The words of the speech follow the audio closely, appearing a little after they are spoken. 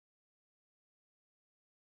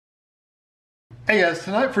Hey guys,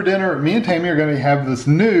 tonight for dinner, me and Tammy are going to have this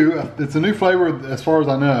it's a new flavor as far as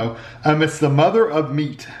I know. It's the mother of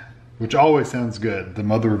meat, which always sounds good, the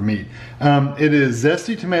mother of meat. It is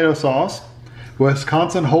zesty tomato sauce,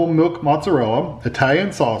 Wisconsin whole milk mozzarella,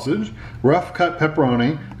 Italian sausage, rough cut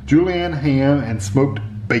pepperoni, julienne ham, and smoked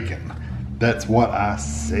bacon. That's what I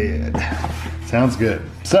said. Sounds good.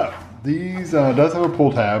 So, these does have a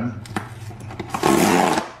pull tab.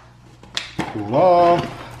 Pull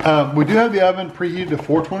off. We do have the oven preheated to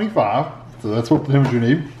 425, so that's what the temperature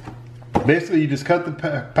you need. Basically, you just cut the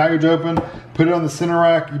package open, put it on the center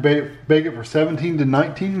rack, you bake it for 17 to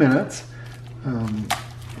 19 minutes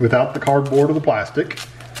without the cardboard or the plastic.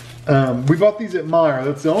 We bought these at Meijer.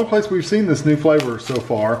 That's the only place we've seen this new flavor so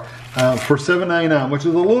far for $7.99, which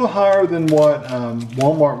is a little higher than what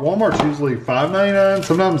Walmart. Walmart's usually $5.99.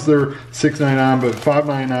 Sometimes they're $6.99, but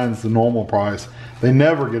 $5.99 is the normal price. They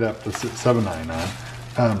never get up to $7.99.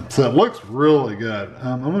 So it looks really good.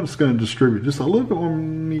 I'm just going to distribute just a little bit more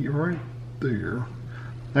meat right there.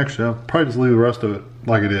 Actually, I'll probably just leave the rest of it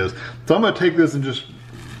like it is. So I'm going to take this and just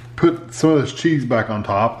put some of this cheese back on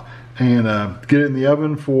top and get it in the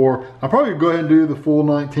oven for, I'll probably go ahead and do the full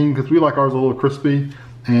 19 because we like ours a little crispy,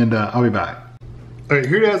 and I'll be back. All right,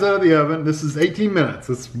 here it is out of the oven. This is 18 minutes.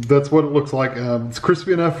 That's what it looks like. It's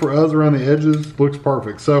crispy enough for us around the edges. Looks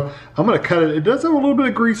perfect. So I'm gonna cut it. It does have a little bit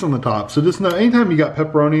of grease on the top. So just know, anytime you got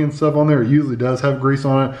pepperoni and stuff on there, it usually does have grease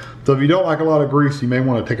on it. So if you don't like a lot of grease, you may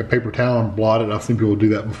want to take a paper towel and blot it. I've seen people do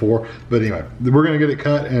that before. But anyway, we're gonna get it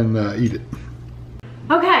cut and eat it.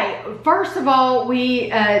 Okay, first of all, we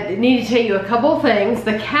need to tell you a couple of things.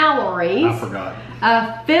 The calories. I forgot.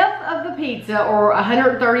 A fifth of the pizza, or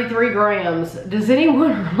 133 grams. Does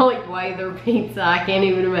anyone really weigh their pizza? I can't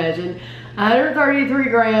even imagine. 133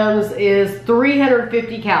 grams is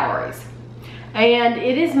 350 calories. And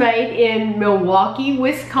it is made in Milwaukee,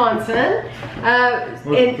 Wisconsin.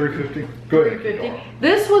 350? Go ahead. 350.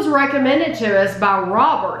 This was recommended to us by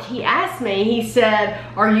Robert. He asked me, he said,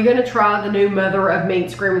 are you gonna try the new mother of meat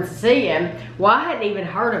Screamin Sicilian? Well, I hadn't even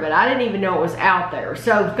heard of it. I didn't even know it was out there.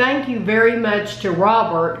 So thank you very much to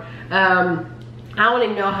Robert. I don't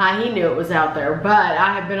even know how he knew it was out there, but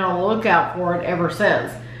I have been on the lookout for it ever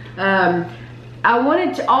since. I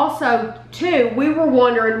wanted to also, too, we were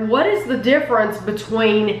wondering what is the difference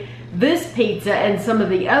between this pizza and some of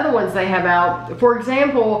the other ones they have out. For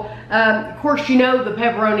example, of course, you know the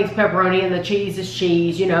pepperoni's pepperoni and the cheese is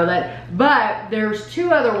cheese, you know that. But there's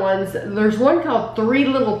two other ones. There's one called Three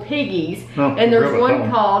Little Piggies, and there's one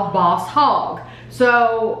called Boss Hog.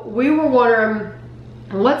 So we were wondering,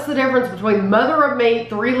 what's the difference between Mother of Meat,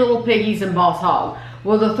 Three Little Piggies, and Boss Hog?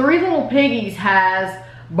 Well, the Three Little Piggies has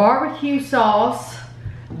barbecue sauce,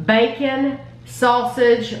 bacon,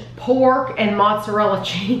 sausage, pork, and mozzarella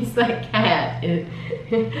cheese. That cat,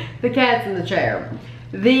 the cat's in the chair.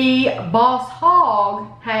 The Boss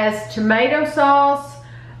Hog has tomato sauce,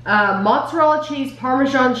 mozzarella cheese,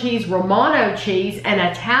 Parmesan cheese, Romano cheese, and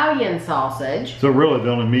Italian sausage. So really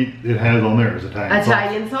the only meat it has on there is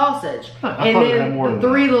Italian sausage. I And then the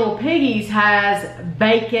Three Little Piggies has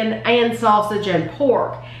bacon and sausage and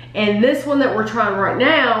pork. And this one that we're trying right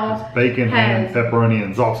now it's bacon, ham, pepperoni,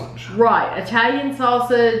 and sausage. Right, Italian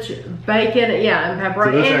sausage, bacon, yeah, and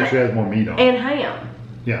pepperoni. So this actually has more meat on it. And ham.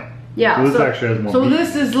 Yeah. Yeah. So this actually has more meat. So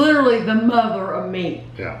this is literally the mother of meat.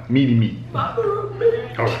 Yeah, meaty meat. Mother of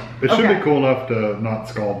meat. Okay. It should be cool enough to not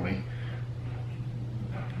scald me.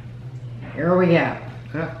 Here we go.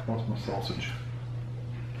 Yeah, what's my sausage?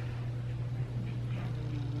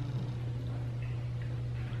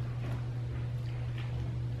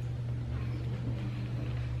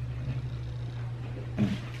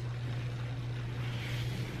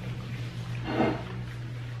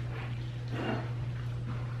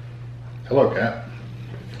 Hello, cat.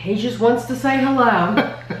 He just wants to say hello.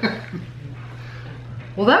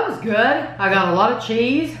 Well, that was good. I got a lot of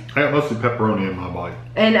cheese. I got mostly pepperoni in my bite.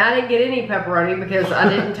 And I didn't get any pepperoni because I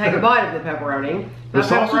didn't take a bite of the pepperoni. The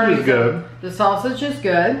sausage is good. The sausage is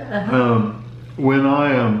good.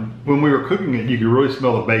 When we were cooking it, you could really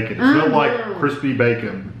smell the bacon. It smelled like crispy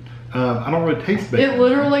bacon. I don't really taste bacon. It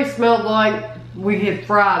literally smelled like we had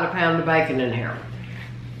fried a pound of bacon in here.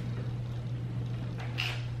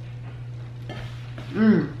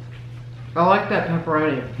 I like that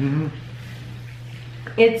pepperoni.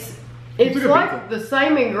 It's like the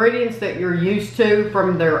same ingredients that you're used to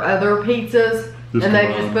from their other pizzas, and they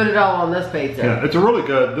just put it all on this pizza. Yeah, it's a really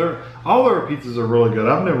good. All their pizzas are really good.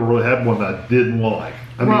 I've never really had one that I didn't like.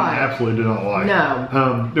 I mean, absolutely did not like.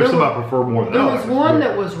 No. There's some I prefer more than others. There was one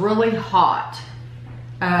that was really hot.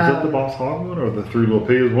 Is that the Boss Hog one or the Three Little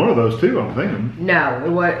Pigs? One of those two, I'm thinking. No, no.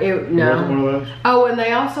 It wasn't one of those? Oh, and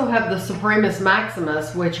they also have the Supremus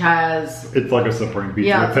Maximus, which has... It's like a Supreme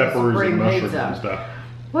Pizza with peppers and mushrooms and stuff.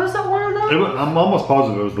 Was that one of those? I'm almost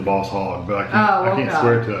positive it was the Boss Hog, but I can't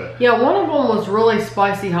swear to it. Yeah, one of them was really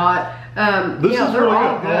spicy hot. This is really good.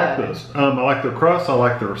 I like this. I like their crust. I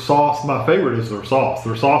like their sauce. My favorite is their sauce.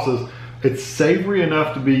 Their sauce it's savory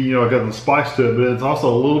enough to be, got the spice to it, but it's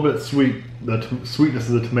also a little bit sweet. The sweetness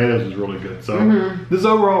of the tomatoes is really good. So this is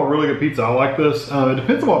overall a really good pizza. I like this. It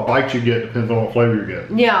depends on what bite you get. Depends on what flavor you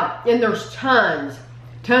get. Yeah, and there's tons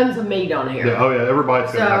of meat on here. Yeah, oh yeah, every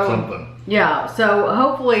bite's gonna have something. Yeah, so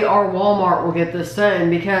hopefully our Walmart will get this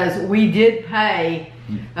soon because we did pay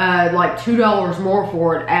like $2 more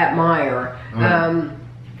for it at Meijer.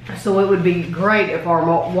 So it would be great if our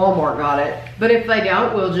Walmart got it. But if they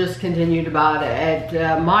don't, we'll just continue to buy it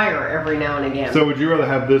at Meijer every now and again. So would you rather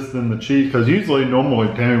have this than the cheese? Because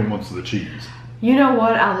normally Tammy wants the cheese. You know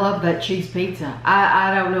what? I love that cheese pizza.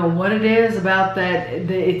 I don't know what it is about that.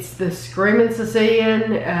 It's the Screamin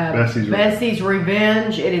Sicilian Bessie's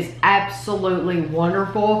Revenge. It is absolutely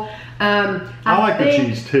wonderful. I like the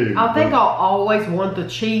cheese too. I think I'll always want the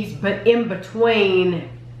cheese, but in between,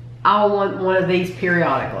 I'll want one of these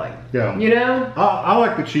periodically. Yeah. You know? I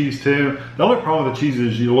like the cheese too. The only problem with the cheese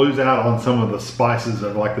is you lose out on some of the spices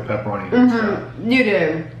of like the pepperoni and stuff. You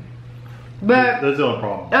do. But that's the only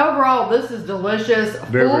problem. Overall, this is delicious,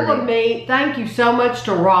 full of meat. Thank you so much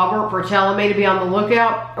to Robert for telling me to be on the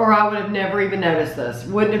lookout, or I would have never even noticed this.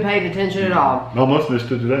 Wouldn't have paid attention at all. Almost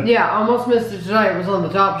missed it today. Yeah, almost missed it today. It was on the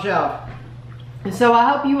top shelf. So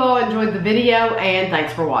I hope you all enjoyed the video, and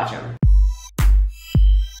thanks for watching.